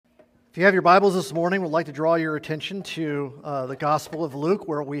If you have your Bibles this morning, we'd like to draw your attention to the Gospel of Luke,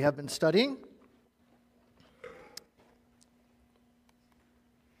 where we have been studying.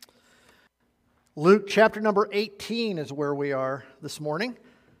 Luke chapter number 18 is where we are this morning.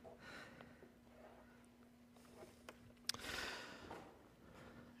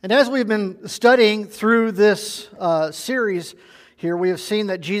 And as we've been studying through this series here, we have seen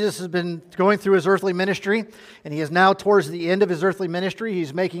that Jesus has been going through his earthly ministry, and he is now towards the end of his earthly ministry.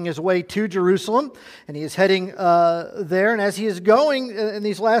 He's making his way to Jerusalem, and he is heading there. And as he is going in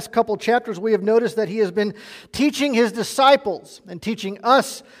these last couple chapters, we have noticed that he has been teaching his disciples and teaching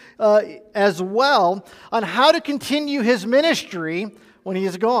us as well on how to continue his ministry when he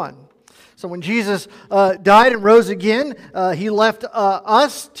is gone. So when Jesus died and rose again, he left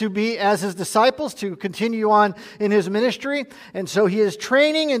us to be as his disciples, to continue on in his ministry. And so he is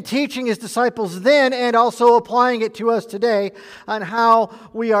training and teaching his disciples then and also applying it to us today on how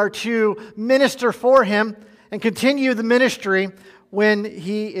we are to minister for him and continue the ministry when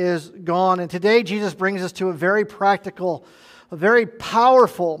he is gone. And today Jesus brings us to a very practical, a very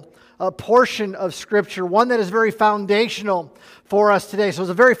powerful portion of Scripture, one that is very foundational for us today. So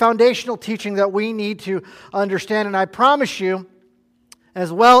it's a very foundational teaching that we need to understand. And I promise you,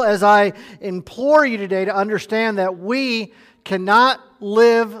 as well as I implore you today to understand that we cannot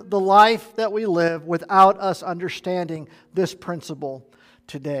live the life that we live without us understanding this principle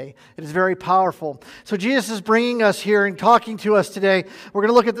today. It is very powerful. So Jesus is bringing us here and talking to us today. We're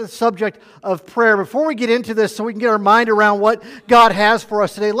going to look at the subject of prayer. Before we get into this, so we can get our mind around what God has for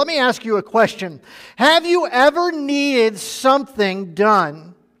us today, let me ask you a question. Have you ever needed something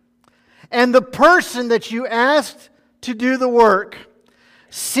done, and the person that you asked to do the work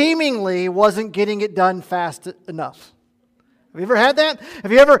seemingly wasn't getting it done fast enough? Have you ever had that?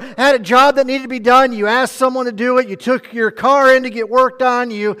 Have you ever had a job that needed to be done? You asked someone to do it. You took your car in to get work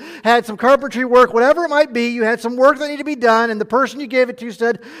done. You had some carpentry work, whatever it might be. You had some work that needed to be done, and the person you gave it to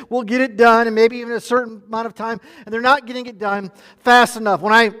said, we'll get it done, and maybe even a certain amount of time, and they're not getting it done fast enough.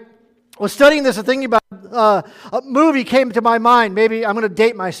 When I was studying this and thinking about a movie came to my mind. Maybe I'm going to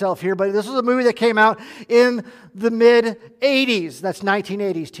date myself here, but this was a movie that came out in the mid-'80s. That's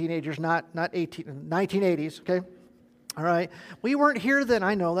 1980s, teenagers, not 1980s, okay? All right. We weren't here then.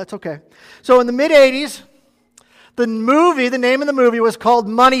 I know. That's okay. So in the mid-'80s, the name of the movie was called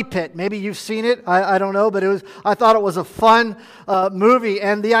Money Pit. Maybe you've seen it. I don't know, but I thought it was a fun movie.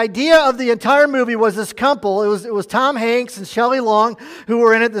 And the idea of the entire movie was this couple. It was Tom Hanks and Shelley Long who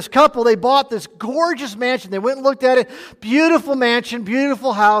were in it. This couple, they bought this gorgeous mansion. They went and looked at it. Beautiful mansion,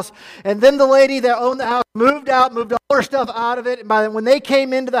 beautiful house. And then the lady that owned the house moved all her stuff out of it. And when they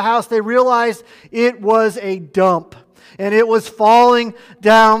came into the house, they realized it was a dump. And it was falling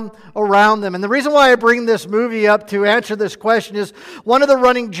down around them. And the reason why I bring this movie up to answer this question is one of the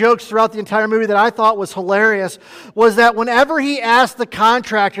running jokes throughout the entire movie that I thought was hilarious was that whenever he asked the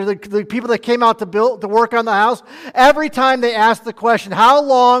contractor, the people that came out to work on the house, every time they asked the question, how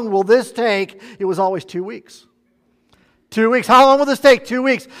long will this take? It was always 2 weeks. 2 weeks. How long will this take? 2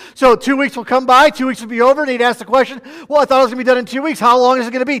 weeks. So 2 weeks will come by, 2 weeks will be over, and he'd ask the question, well, I thought it was going to be done in 2 weeks. How long is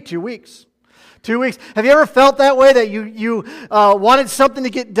it going to be? 2 weeks. 2 weeks. Have you ever felt that way, that you wanted something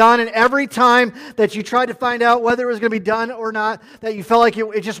to get done, and every time that you tried to find out whether it was going to be done or not, that you felt like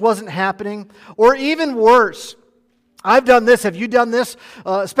it just wasn't happening? Or even worse, I've done this. Have you done this?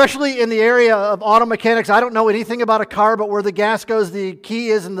 Especially in the area of auto mechanics. I don't know anything about a car, but where the gas goes, the key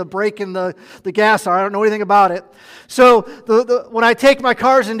is, and the brake and the gas are. I don't know anything about it. So when I take my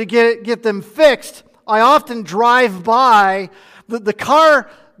cars in to get them fixed, I often drive by the car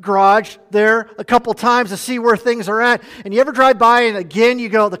garage there a couple times to see where things are at. And you ever drive by and again you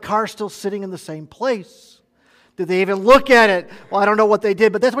go, the car's still sitting in the same place. Did they even look at it? Well, I don't know what they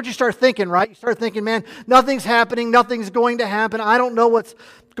did, but that's what you start thinking, right? You start thinking, man, nothing's happening, nothing's going to happen. I don't know what's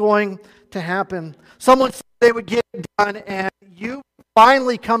going to happen. Someone said they would get it done, and you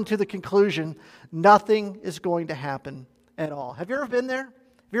finally come to the conclusion nothing is going to happen at all. Have you ever been there?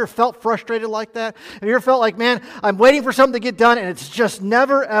 Have you ever felt frustrated like that? Have you ever felt like, man, I'm waiting for something to get done and it's just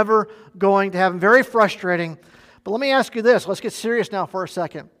never, ever going to happen? Very frustrating. But let me ask you this. Let's get serious now for a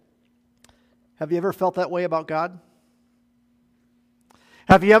second. Have you ever felt that way about God?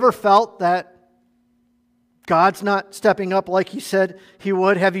 Have you ever felt that God's not stepping up like He said He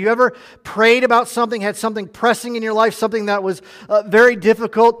would? Have you ever prayed about something, had something pressing in your life, something that was very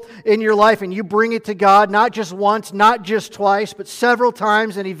difficult in your life, and you bring it to God, not just once, not just twice, but several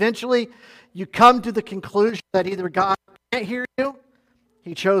times, and eventually you come to the conclusion that either God can't hear you,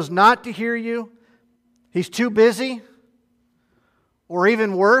 He chose not to hear you, He's too busy, or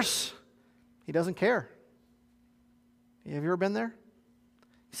even worse, He doesn't care. Have you ever been there?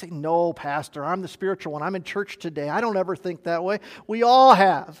 You say, no, Pastor, I'm the spiritual one. I'm in church today. I don't ever think that way. We all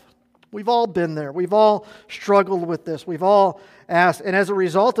have. We've all been there. We've all struggled with this. We've all asked. And as a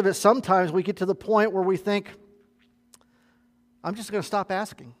result of it, sometimes we get to the point where we think, I'm just going to stop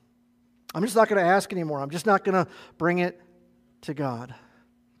asking. I'm just not going to ask anymore. I'm just not going to bring it to God.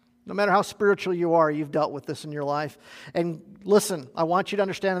 No matter how spiritual you are, you've dealt with this in your life. And listen, I want you to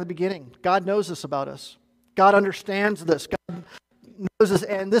understand in the beginning, God knows this about us. God understands this. God knows this,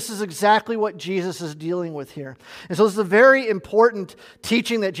 and this is exactly what Jesus is dealing with here. And so this is a very important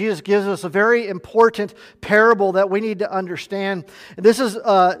teaching that Jesus gives us, a very important parable that we need to understand. And this is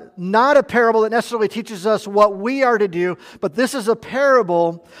not a parable that necessarily teaches us what we are to do, but this is a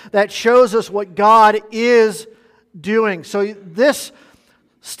parable that shows us what God is doing. So this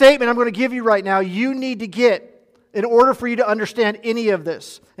statement I'm going to give you right now, you need to get in order for you to understand any of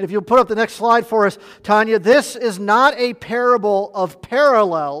this. And if you'll put up the next slide for us, Tanya, this is not a parable of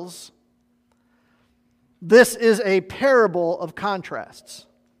parallels. This is a parable of contrasts.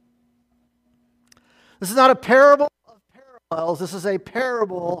 This is not a parable of parallels. This is a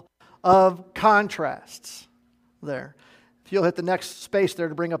parable of contrasts. There. If you'll hit the next space there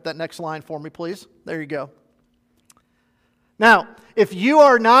to bring up that next line for me, please. There you go. Now, if you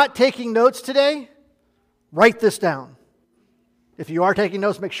are not taking notes today, write this down. If you are taking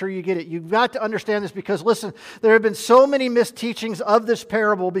notes, make sure you get it. You've got to understand this because, listen, there have been so many misteachings of this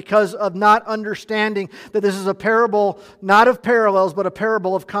parable because of not understanding that this is a parable not of parallels, but a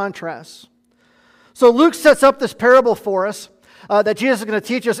parable of contrasts. So Luke sets up this parable for us that Jesus is going to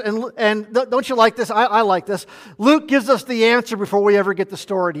teach us. And don't you like this? I like this. Luke gives us the answer before we ever get the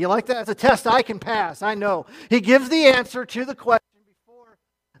story. Do you like that? It's a test I can pass. I know. He gives the answer to the question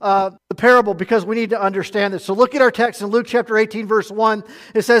the parable because we need to understand this. So look at our text in Luke chapter 18, verse 1.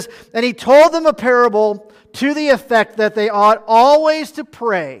 It says, and he told them a parable to the effect that they ought always to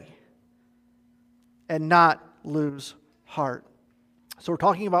pray and not lose heart. So we're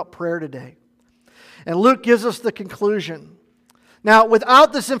talking about prayer today. And Luke gives us the conclusion. Now,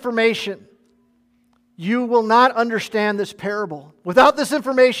 without this information, you will not understand this parable. Without this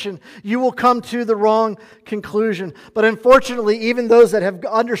information, you will come to the wrong conclusion. But unfortunately, even those that have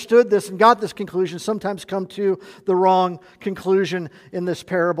understood this and got this conclusion sometimes come to the wrong conclusion in this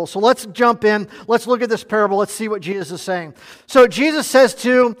parable. So let's jump in. Let's look at this parable. Let's see what Jesus is saying. So Jesus says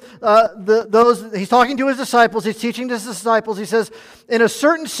to those, he's talking to his disciples, he's teaching to his disciples, he says, in a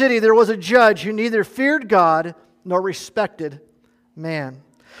certain city there was a judge who neither feared God nor respected man.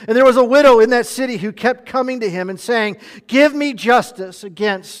 And there was a widow in that city who kept coming to him and saying, give me justice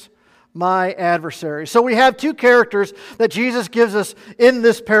against my adversary. So we have two characters that Jesus gives us in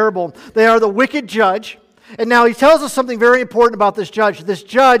this parable. They are the wicked judge. And now he tells us something very important about this judge. This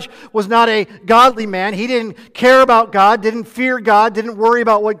judge was not a godly man. He didn't care about God, didn't fear God, didn't worry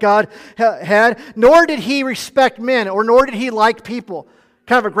about what God had, nor did he respect men, or nor did he like people.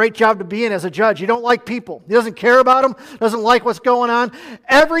 Kind of a great job to be in as a judge. You don't like people. He doesn't care about them, doesn't like what's going on.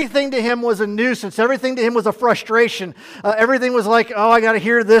 Everything to him was a nuisance. Everything to him was a frustration. Everything was like, oh, I got to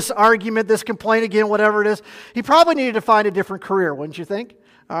hear this argument, this complaint again, whatever it is. He probably needed to find a different career, wouldn't you think?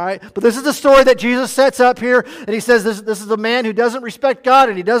 All right, but this is the story that Jesus sets up here, and he says this is a man who doesn't respect God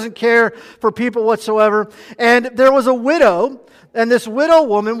and he doesn't care for people whatsoever. And there was a widow, and this widow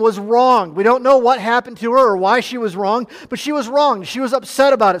woman was wronged. We don't know what happened to her or why she was wronged, but she was wronged. She was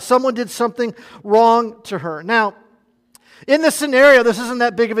upset about it. Someone did something wrong to her. Now, in this scenario, this isn't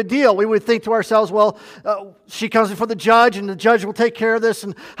that big of a deal. We would think to ourselves, well, she comes before the judge and the judge will take care of this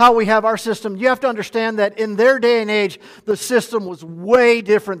and how we have our system. You have to understand that in their day and age, the system was way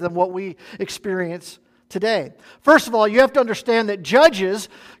different than what we experience today. First of all, you have to understand that judges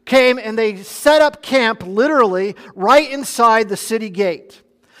came and they set up camp literally right inside the city gate.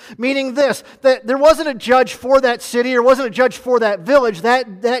 Meaning this, that there wasn't a judge for that city or wasn't a judge for that village.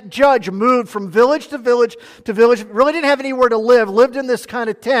 That judge moved from village to village to village, really didn't have anywhere to live, lived in this kind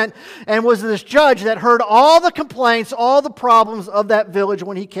of tent, and was this judge that heard all the complaints, all the problems of that village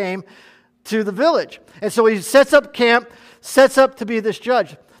when he came to the village. And so he sets up camp, sets up to be this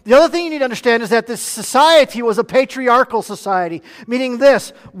judge. The other thing you need to understand is that this society was a patriarchal society, meaning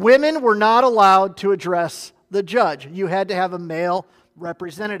this, women were not allowed to address the judge. You had to have a male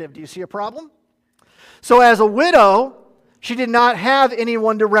representative. Do you see a problem? So as a widow, she did not have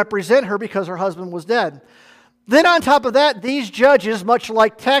anyone to represent her because her husband was dead. Then on top of that, these judges, much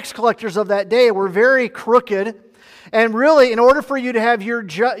like tax collectors of that day, were very crooked. And really, in order for you to have your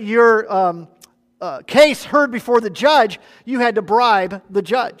case heard before the judge, you had to bribe the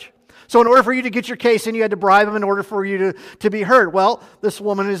judge. So in order for you to get your case in, you had to bribe them in order for you to be heard. Well, this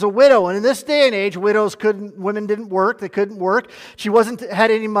woman is a widow, and in this day and age, women didn't work, they couldn't work. She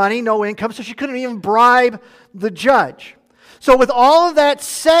had any money, no income, so she couldn't even bribe the judge. So with all of that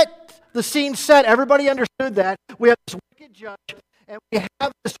set, the scene set, everybody understood that. We have this wicked judge, and we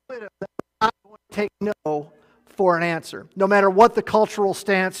have this widow that's not going to take no for an answer, no matter what the cultural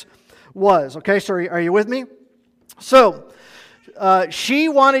stance was. Okay, so are you with me? So, she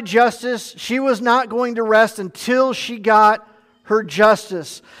wanted justice. She was not going to rest until she got her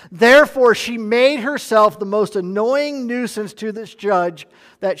justice. Therefore, she made herself the most annoying nuisance to this judge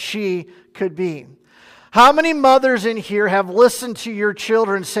that she could be. How many mothers in here have listened to your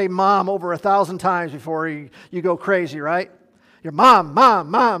children say mom over 1,000 times before you go crazy, right? Your mom,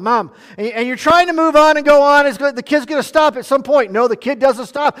 mom, mom, mom. And you're trying to move on and go on. The kid's going to stop at some point. No, the kid doesn't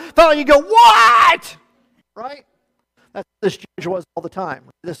stop. Finally, you go, what? Right? That's what this judge was all the time.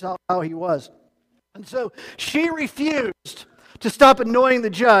 This is how he was. And so she refused to stop annoying the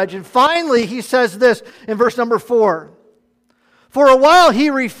judge. And finally, he says this in verse number 4. For a while he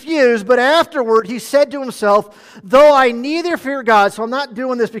refused, but afterward he said to himself, though I neither fear God, so I'm not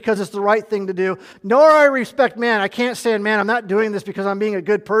doing this because it's the right thing to do, nor I respect man. I can't stand man. I'm not doing this because I'm being a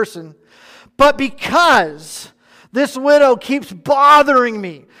good person. But because this widow keeps bothering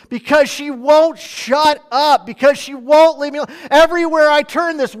me, because she won't shut up, because she won't leave me alone. Everywhere I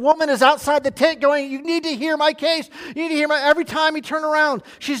turn, this woman is outside the tent going, you need to hear my case. You need to hear my... Every time you turn around,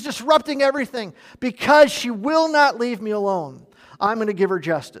 she's disrupting everything. Because she will not leave me alone, I'm going to give her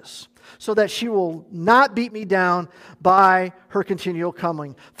justice so that she will not beat me down by her continual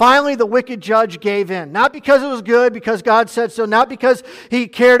coming. Finally, the wicked judge gave in. Not because it was good, because God said so, not because he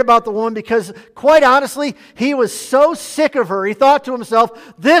cared about the woman, because quite honestly, he was so sick of her, he thought to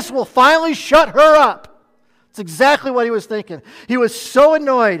himself, this will finally shut her up. It's exactly what he was thinking. He was so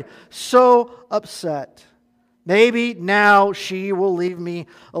annoyed, so upset. Maybe now she will leave me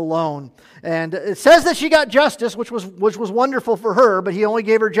alone. And it says that she got justice, which was wonderful for her, but he only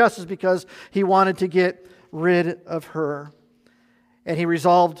gave her justice because he wanted to get rid of her. And he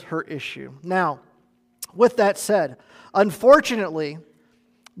resolved her issue. Now, with that said, unfortunately,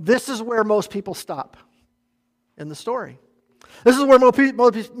 this is where most people stop in the story. This is where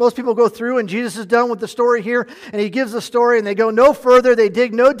most people go through, and Jesus is done with the story here, and he gives the story, and they go no further, they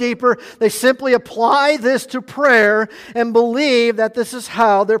dig no deeper, they simply apply this to prayer and believe that this is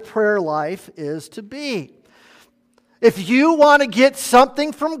how their prayer life is to be. If you want to get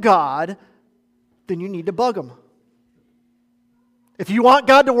something from God, then you need to bug him. If you want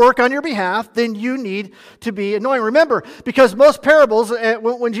God to work on your behalf, then you need to be annoying. Remember, because most parables,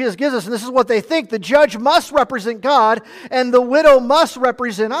 when Jesus gives us, and this is what they think, the judge must represent God and the widow must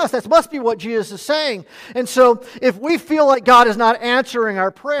represent us. That must be what Jesus is saying. And so, if we feel like God is not answering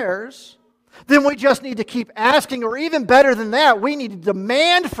our prayers, then we just need to keep asking, or even better than that, we need to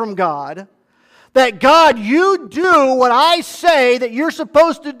demand from God that God, you do what I say that you're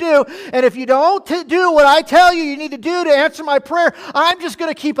supposed to do, and if you don't do what I tell you need to do to answer my prayer, I'm just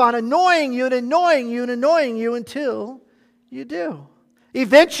going to keep on annoying you and annoying you and annoying you until you do.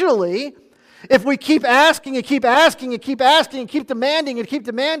 Eventually, if we keep asking and keep asking and keep asking and keep demanding and keep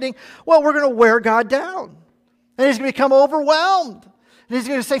demanding, well, we're going to wear God down. And he's going to become overwhelmed. And he's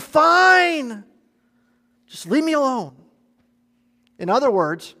going to say, fine, just leave me alone. In other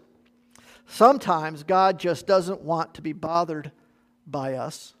words, sometimes God just doesn't want to be bothered by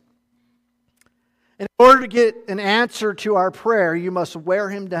us. In order to get an answer to our prayer, you must wear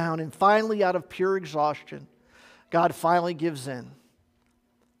him down. And finally, out of pure exhaustion, God finally gives in.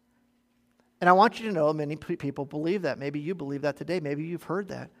 And I want you to know many people believe that. Maybe you believe that today. Maybe you've heard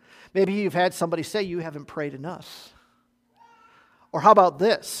that. Maybe you've had somebody say you haven't prayed enough. Or how about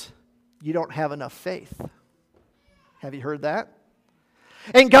this? You don't have enough faith. Have you heard that?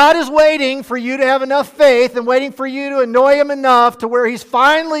 And God is waiting for you to have enough faith and waiting for you to annoy him enough to where he's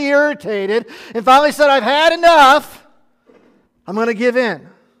finally irritated and finally said, I've had enough. I'm going to give in.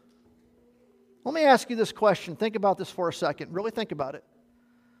 Let me ask you this question. Think about this for a second. Really think about it.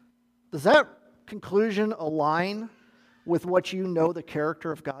 Does that conclusion align with what you know the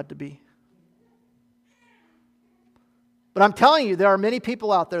character of God to be? But I'm telling you, there are many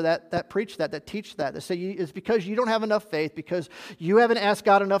people out there that preach that teach that say it's because you don't have enough faith, because you haven't asked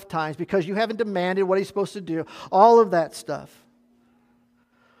God enough times, because you haven't demanded what he's supposed to do, all of that stuff.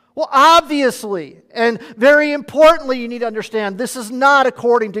 Well, obviously, and very importantly, you need to understand, this is not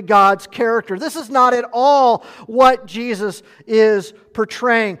according to God's character. This is not at all what Jesus is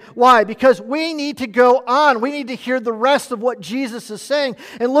portraying. Why? Because we need to go on. We need to hear the rest of what Jesus is saying.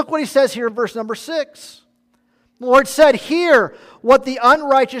 And look what he says here in verse number 6. The Lord said, hear what the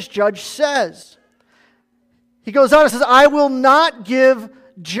unrighteous judge says. He goes on and says, will not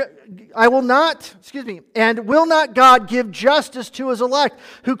God give justice to his elect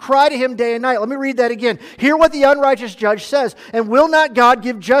who cry to him day and night? Let me read that again. Hear what the unrighteous judge says. And will not God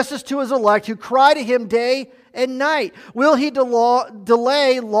give justice to his elect who cry to him day and night? Will he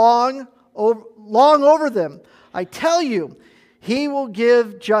delay long over them? I tell you, he will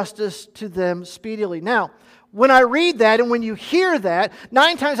give justice to them speedily. Now, when I read that and when you hear that,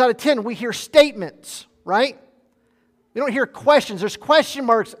 9 times out of 10 we hear statements, right? We don't hear questions. There's question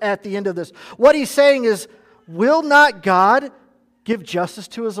marks at the end of this. What he's saying is, will not God give justice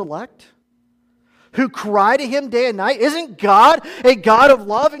to his elect who cry to him day and night? Isn't God a God of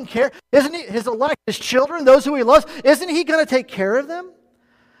love and care? Isn't he his elect, his children, those who he loves? Isn't he going to take care of them?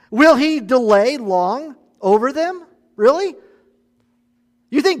 Will he delay long over them? Really?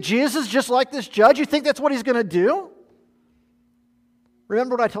 You think Jesus is just like this judge? You think that's what he's going to do?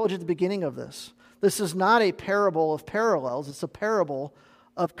 Remember what I told you at the beginning of this. This is not a parable of parallels. It's a parable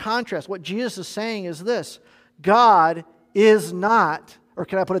of contrast. What Jesus is saying is this. God is not, or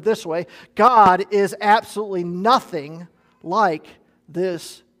can I put it this way? God is absolutely nothing like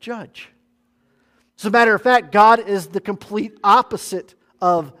this judge. As a matter of fact, God is the complete opposite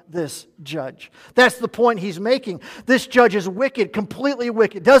of this judge. That's the point he's making. This judge is wicked, completely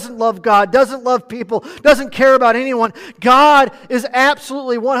wicked, doesn't love God, doesn't love people, doesn't care about anyone. God is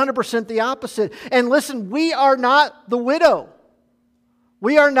absolutely 100% the opposite. And listen, we are not the widow.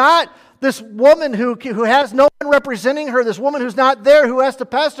 We are not this woman who has no one representing her, this woman who's not there, who has to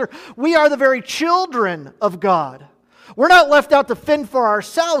pastor. We are the very children of God. We're not left out to fend for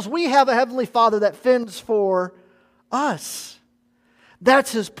ourselves. We have a Heavenly Father that fends for us.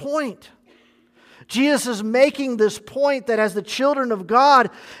 That's his point. Jesus is making this point that as the children of God,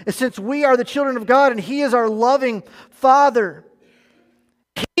 since we are the children of God and he is our loving Father,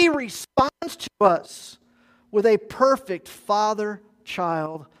 he responds to us with a perfect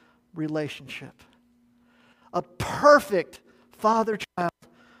father-child relationship. A perfect father-child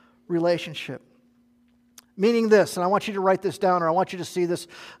relationship. Meaning this, and I want you to write this down, or I want you to see this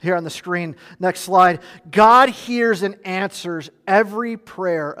here on the screen. Next slide. God hears and answers every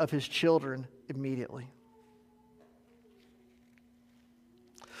prayer of his children immediately.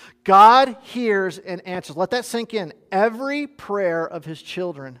 God hears and answers. Let that sink in. Every prayer of his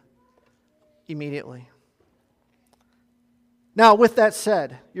children immediately. Now, with that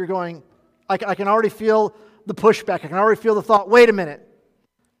said, you're going, I can already feel the pushback. I can already feel the thought, wait a minute.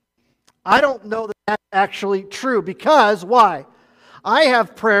 I don't know that that's actually true. Because, why? I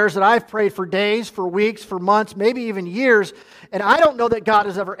have prayers that I've prayed for days, for weeks, for months, maybe even years, and I don't know that God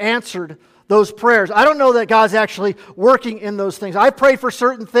has ever answered those prayers. I don't know that God's actually working in those things. I pray for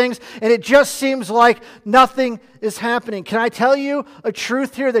certain things, and it just seems like nothing is happening. Can I tell you a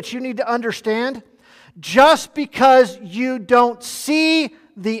truth here that you need to understand? Just because you don't see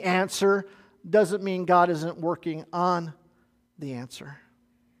the answer doesn't mean God isn't working on the answer.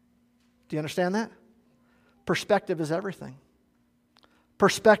 Do you understand that? Perspective is everything.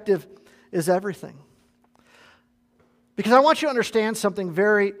 Perspective is everything. Because I want you to understand something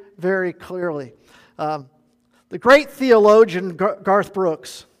very, very clearly. The great theologian Garth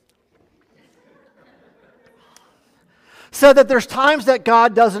Brooks said that there's times that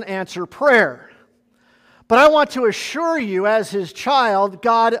God doesn't answer prayer. But I want to assure you, as his child,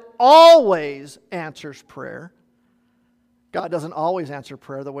 God always answers prayer. God doesn't always answer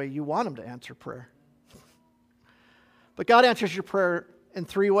prayer the way you want him to answer prayer. But God answers your prayer in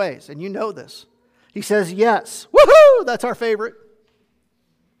 3 ways, and you know this. He says yes. Woohoo! That's our favorite.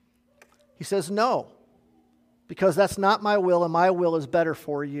 He says no, because that's not my will, and my will is better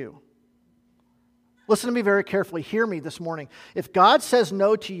for you. Listen to me very carefully. Hear me this morning. If God says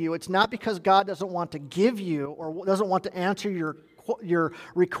no to you, it's not because God doesn't want to give you or doesn't want to answer your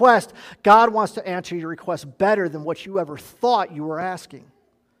request. God wants to answer your request better than what you ever thought you were asking.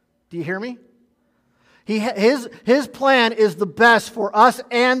 Do you hear me? His plan is the best for us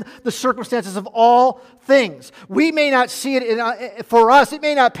and the circumstances of all things. We may not see it for us. It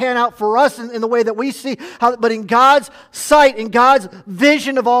may not pan out for us in the way that we see, but in God's sight, in God's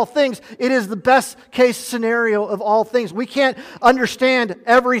vision of all things, it is the best case scenario of all things. We can't understand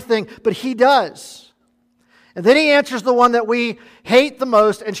everything, but he does. And then he answers the one that we hate the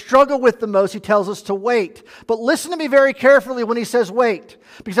most and struggle with the most. He tells us to wait. But listen to me very carefully when he says wait,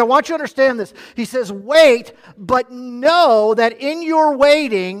 because I want you to understand this. He says wait, but know that in your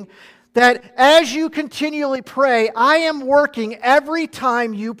waiting, that as you continually pray, I am working every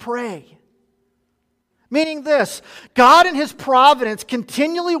time you pray. Meaning this, God in His providence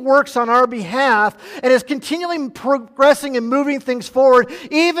continually works on our behalf and is continually progressing and moving things forward,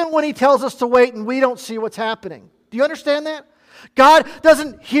 even when He tells us to wait and we don't see what's happening. Do you understand that? God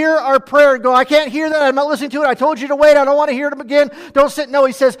doesn't hear our prayer and go, I can't hear that, I'm not listening to it, I told you to wait, I don't want to hear it again, don't sit. No,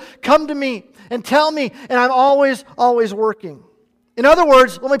 He says, come to me and tell me, and I'm always working. In other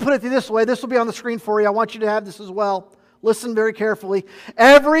words, let me put it this way, this will be on the screen for you, I want you to have this as well. Listen very carefully.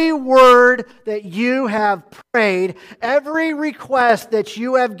 Every word that you have prayed, every request that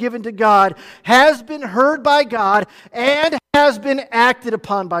you have given to God has been heard by God and has been acted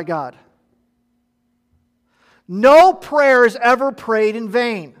upon by God. No prayer is ever prayed in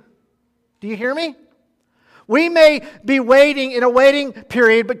vain. Do you hear me? We may be waiting in a waiting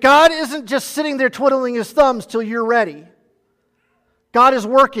period, but God isn't just sitting there twiddling His thumbs till you're ready. God is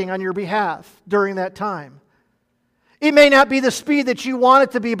working on your behalf during that time. It may not be the speed that you want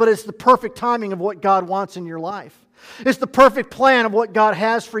it to be, but it's the perfect timing of what God wants in your life. It's the perfect plan of what God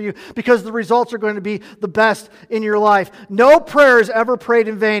has for you because the results are going to be the best in your life. No prayer is ever prayed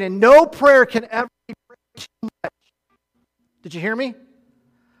in vain, and no prayer can ever be prayed too much. Did you hear me?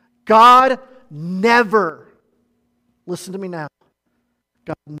 God never, listen to me now,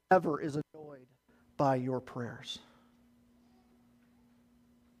 God never is annoyed by your prayers.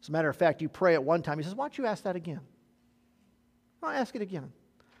 As a matter of fact, you pray at one time, He says, why don't you ask that again? I'll ask it again.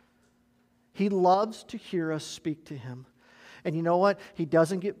 He loves to hear us speak to Him. And you know what? He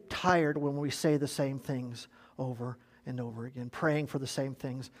doesn't get tired when we say the same things over and over again, praying for the same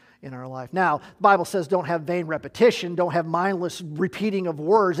things in our life. Now, the Bible says don't have vain repetition, don't have mindless repeating of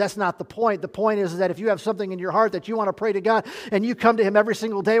words. That's not the point. The point is that if you have something in your heart that you want to pray to God and you come to Him every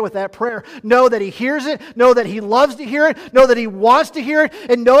single day with that prayer, know that He hears it, know that He loves to hear it, know that He wants to hear it,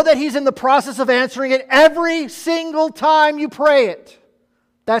 and know that He's in the process of answering it every single time you pray it.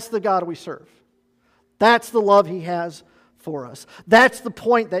 That's the God we serve. That's the love He has for us. That's the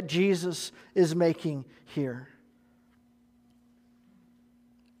point that Jesus is making here.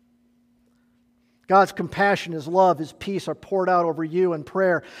 God's compassion, His love, His peace are poured out over you in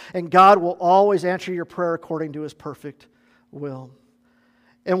prayer, and God will always answer your prayer according to His perfect will.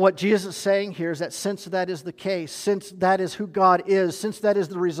 And what Jesus is saying here is that since that is the case, since that is who God is, since that is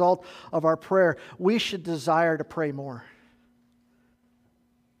the result of our prayer, we should desire to pray more.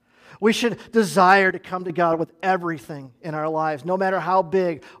 We should desire to come to God with everything in our lives, no matter how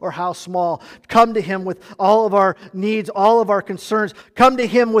big or how small. Come to Him with all of our needs, all of our concerns. Come to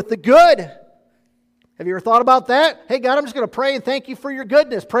Him with the good. Have you ever thought about that? Hey, God, I'm just going to pray and thank You for Your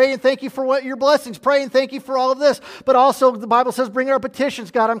goodness. Pray and thank You for your blessings. Pray and thank You for all of this. But also, the Bible says, bring our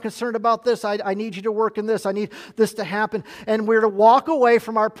petitions. God, I'm concerned about this. I need You to work in this. I need this to happen. And we're to walk away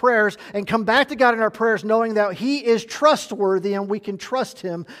from our prayers and come back to God in our prayers knowing that He is trustworthy and we can trust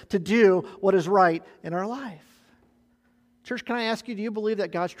Him to do what is right in our life. Church, can I ask you, do you believe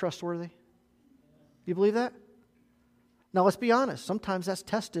that God's trustworthy? Do you believe that? Now, let's be honest. Sometimes that's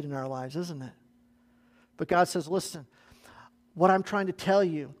tested in our lives, isn't it? But God says, listen, what I'm trying to tell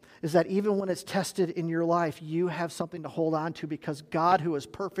you is that even when it's tested in your life, you have something to hold on to because God, who is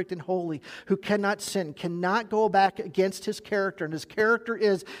perfect and holy, who cannot sin, cannot go back against His character. And His character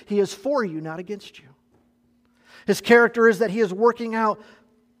is He is for you, not against you. His character is that He is working out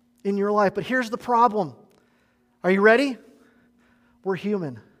in your life. But here's the problem. Are you ready? We're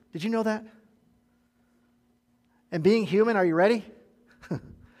human. Did you know that? And being human, are you ready?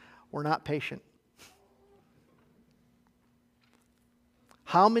 We're not patient.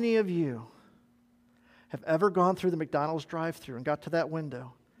 How many of you have ever gone through the McDonald's drive-thru and got to that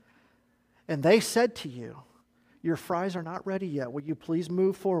window and they said to you, your fries are not ready yet. Will you please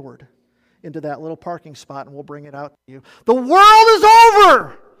move forward into that little parking spot and we'll bring it out to you? The world is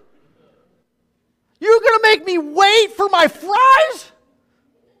over! You're going to make me wait for my fries?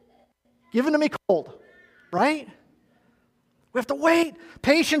 Give them to me cold, right? We have to wait.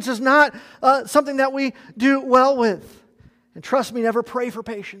 Patience is not something that we do well with. And trust me, never pray for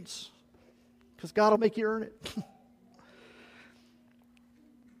patience, because God will make you earn it.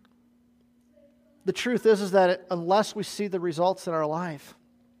 The truth is that unless we see the results in our life,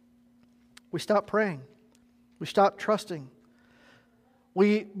 we stop praying. We stop trusting.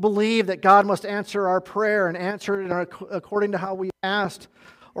 We believe that God must answer our prayer and answer it according to how we asked,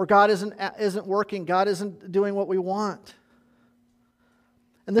 or God isn't working. God isn't doing what we want.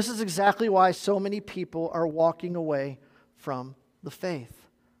 And this is exactly why so many people are walking away from the faith.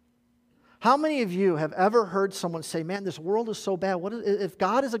 How many of you have ever heard someone say, man, this world is so bad. If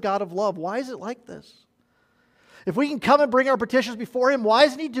God is a God of love, why is it like this? If we can come and bring our petitions before Him, why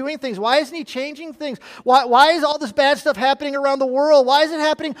isn't He doing things? Why isn't He changing things? Why is all this bad stuff happening around the world? Why is it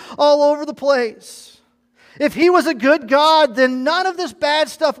happening all over the place? If He was a good God, then none of this bad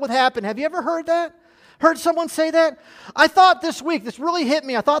stuff would happen. Have you ever heard that? Heard someone say that? I thought this week, this really hit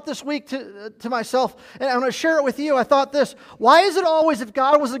me. I thought this week to myself, and I'm going to share it with you. I thought this: why is it always, if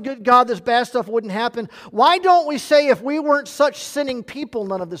God was a good God, this bad stuff wouldn't happen? Why don't we say, if we weren't such sinning people,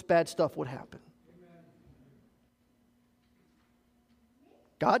 none of this bad stuff would happen?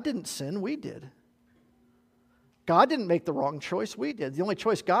 God didn't sin, we did. God didn't make the wrong choice, we did. The only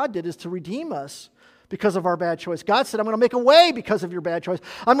choice God did is to redeem us because of our bad choice. God said, I'm going to make a way because of your bad choice.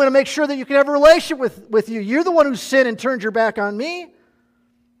 I'm going to make sure that you can have a relationship with you. You're the one who sinned and turned your back on me.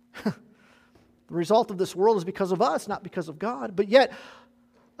 The result of this world is because of us, not because of God. But yet,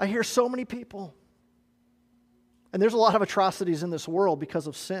 I hear so many people, and there's a lot of atrocities in this world because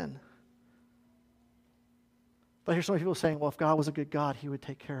of sin. But I hear so many people saying, well, if God was a good God, He would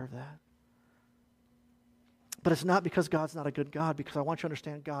take care of that. But it's not because God's not a good God, because I want you to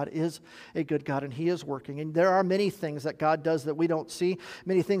understand God is a good God and He is working. And there are many things that God does that we don't see,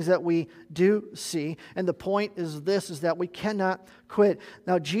 many things that we do see. And the point is this, is that we cannot quit.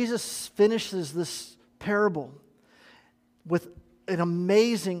 Now, Jesus finishes this parable with an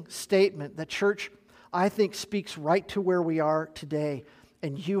amazing statement that, church, I think speaks right to where we are today.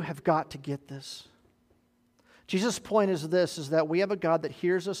 And you have got to get this. Jesus' point is this, is that we have a God that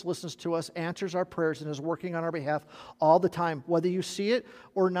hears us, listens to us, answers our prayers, and is working on our behalf all the time, whether you see it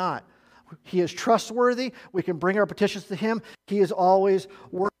or not. He is trustworthy. We can bring our petitions to Him. He is always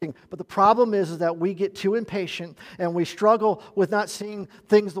working. But the problem is that we get too impatient and we struggle with not seeing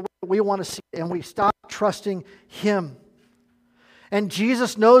things the way we want to see, and we stop trusting Him. And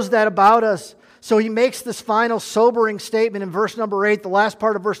Jesus knows that about us. So He makes this final sobering statement in verse number 8, the last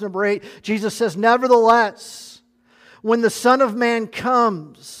part of verse number 8. Jesus says, nevertheless, when the Son of Man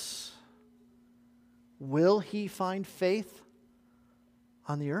comes, will He find faith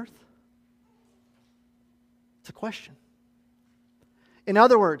on the earth? It's a question. In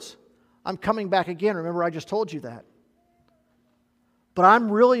other words, I'm coming back again. Remember, I just told you that. But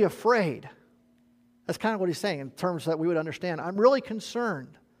I'm really afraid. That's kind of what He's saying in terms that we would understand. I'm really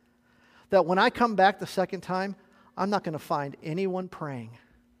concerned that when I come back the second time, I'm not going to find anyone praying.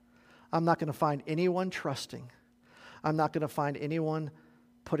 I'm not going to find anyone trusting. I'm not going to find anyone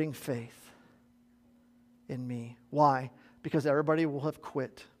putting faith in me. Why? Because everybody will have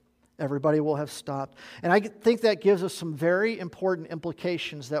quit. Everybody will have stopped. And I think that gives us some very important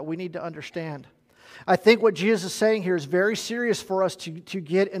implications that we need to understand. I think what Jesus is saying here is very serious for us to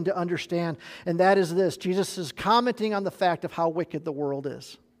get and to understand. And that is this. Jesus is commenting on the fact of how wicked the world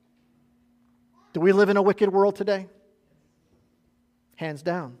is. Do we live in a wicked world today? Hands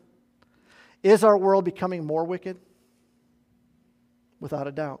down. Is our world becoming more wicked? Without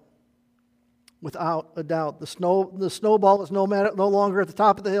a doubt. Without a doubt. The snowball is no longer at the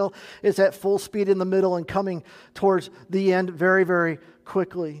top of the hill. It's at full speed in the middle and coming towards the end very, very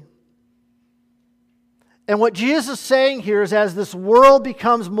quickly. And what Jesus is saying here is, as this world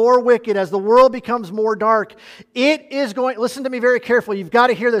becomes more wicked, as the world becomes more dark, it is going, listen to me very carefully, you've got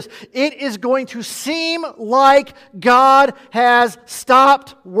to hear this, it is going to seem like God has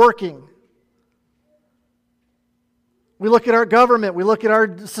stopped working. We look at our government, we look at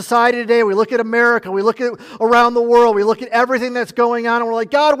our society today, we look at America, we look at around the world, we look at everything that's going on, and we're like,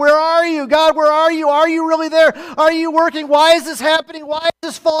 God, where are you? God, where are you? Are you really there? Are you working? Why is this happening? Why is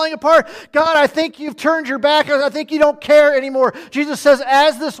this falling apart? God, I think you've turned your back. I think you don't care anymore. Jesus says,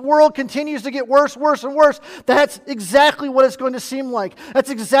 as this world continues to get worse, worse, and worse, that's exactly what it's going to seem like.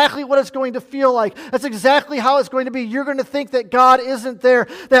 That's exactly what it's going to feel like. That's exactly how it's going to be. You're going to think that God isn't there,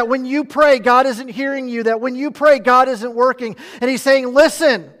 that when you pray, God isn't hearing you, that when you pray, God isn't working. And He's saying,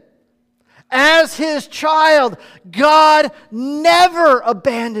 listen, as His child, God never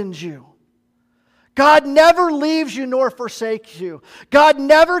abandons you. God never leaves you nor forsakes you. God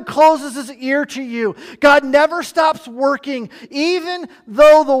never closes His ear to you. God never stops working, even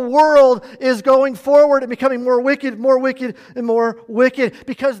though the world is going forward and becoming more wicked, and more wicked,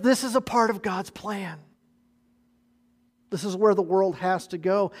 because this is a part of God's plan. This is where the world has to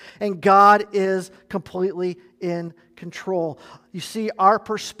go, and God is completely in control. You see, our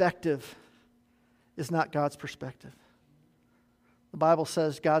perspective is not God's perspective. The Bible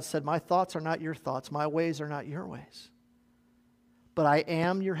says, God said, my thoughts are not your thoughts, my ways are not your ways. But I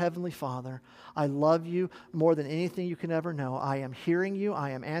am your heavenly Father. I love you more than anything you can ever know. I am hearing you,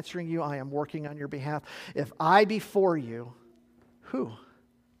 I am answering you, I am working on your behalf. If I be for you, who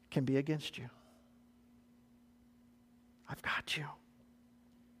can be against you? I've got you.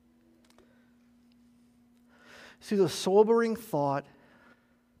 See, the sobering thought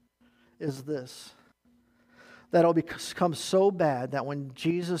is this, that it'll become so bad that when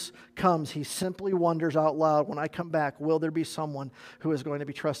Jesus comes, he simply wonders out loud, when I come back, will there be someone who is going to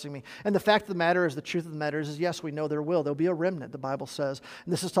be trusting me? And the fact of the matter is, the truth of the matter is yes, we know there will. There'll be a remnant, the Bible says.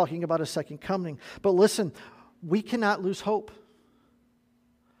 And this is talking about his second coming. But listen, we cannot lose hope.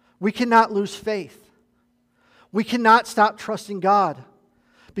 We cannot lose faith. We cannot stop trusting God.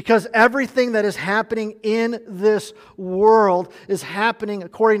 Because everything that is happening in this world is happening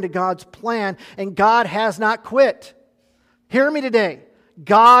according to God's plan, and God has not quit. Hear me today.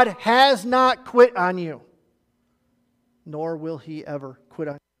 God has not quit on you, nor will He ever quit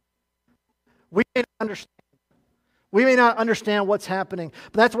on you. We may not understand. We may not understand what's happening,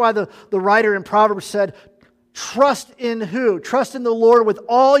 but that's why the writer in Proverbs said, trust in who? Trust in the Lord with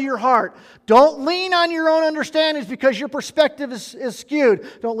all your heart. Don't lean on your own understandings because your perspective is skewed.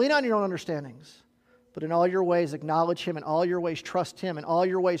 Don't lean on your own understandings. But in all your ways, acknowledge Him. In all your ways, trust Him. In all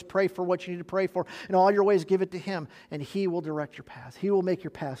your ways, pray for what you need to pray for. In all your ways, give it to Him. And He will direct your path. He will make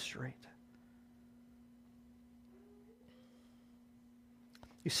your path straight.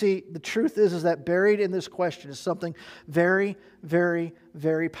 You see, the truth is that buried in this question is something very, very,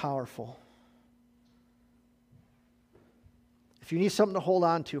 very powerful. If you need something to hold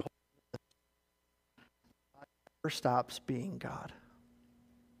on to, God never stops being God.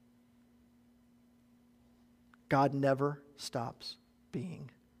 God never stops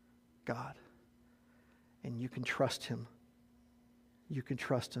being God. And you can trust Him. You can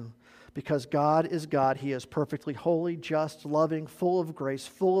trust Him. Because God is God. He is perfectly holy, just, loving, full of grace,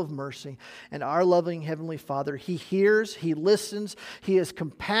 full of mercy. And our loving Heavenly Father, He hears, He listens, He is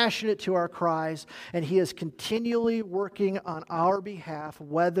compassionate to our cries, and He is continually working on our behalf,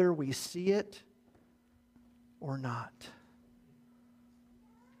 whether we see it or not.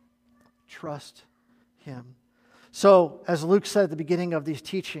 Trust Him. So, as Luke said at the beginning of this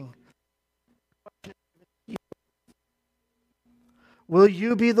teaching, will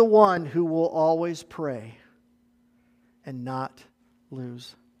you be the one who will always pray and not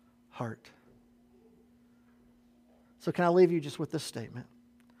lose heart? So can I leave you just with this statement?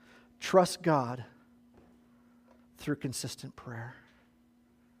 Trust God through consistent prayer.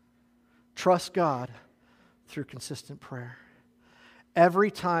 Trust God through consistent prayer.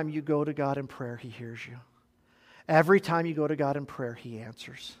 Every time you go to God in prayer, He hears you. Every time you go to God in prayer, He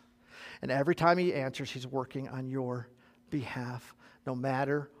answers. And every time He answers, He's working on your behalf. No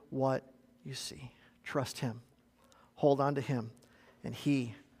matter what you see, trust Him. Hold on to Him, and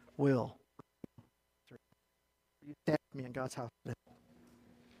He will. You stand with me in God's house today.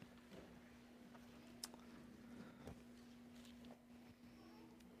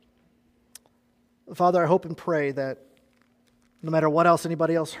 Father, I hope and pray that no matter what else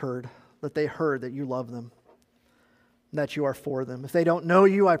anybody else heard, that they heard that you love them, and that you are for them. If they don't know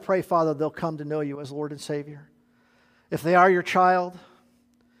you, I pray, Father, they'll come to know you as Lord and Savior. If they are your child,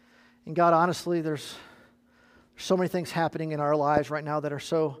 and God, honestly, there's so many things happening in our lives right now that are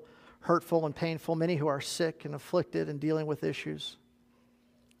so hurtful and painful. Many who are sick and afflicted and dealing with issues.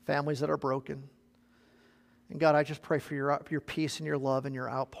 Families that are broken. And God, I just pray for your peace and your love and your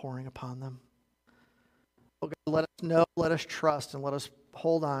outpouring upon them. Oh God, let us know, let us trust, and let us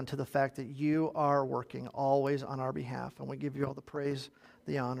hold on to the fact that you are working always on our behalf. And we give you all the praise,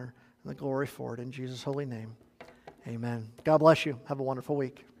 the honor, and the glory for it in Jesus' holy name. Amen. God bless you. Have a wonderful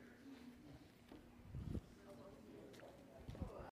week.